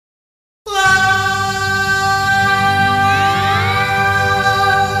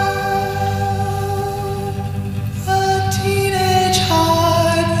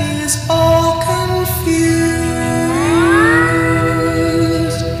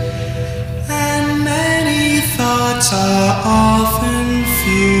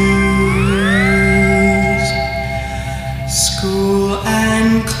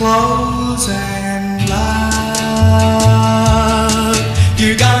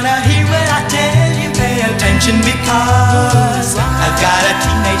because I've got a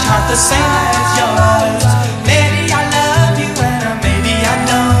teenage heart the same as yours. Maybe I love you and maybe I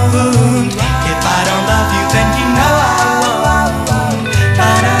don't. If I don't love you, then you know I won't.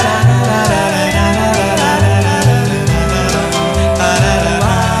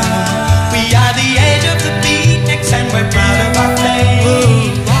 We are the age of the beatniks and we're proud of our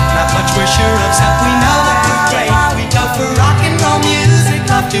fame. Not much we're sure of, except we know that we're great. We go for rock and roll music,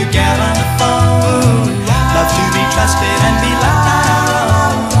 love to get on the phone, love to be trusted and be left on our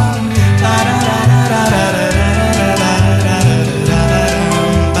own.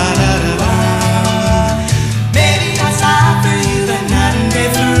 Maybe I'll sigh for you the night and day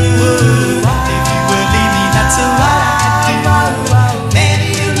through. If you would leave me, that's what I'd do. Maybe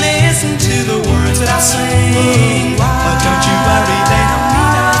you listen to the words that I sing, but don't you worry, they don't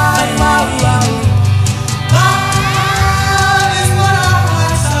mean a thing. Love is what our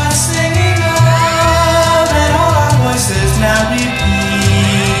hearts are singing of, and all our voices now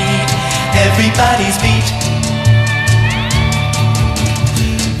repeat everybody's beat.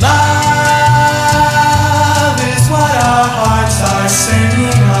 Love is what our hearts are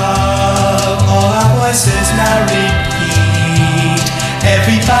singing of, all our voices now repeat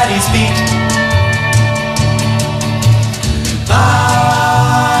everybody's beat.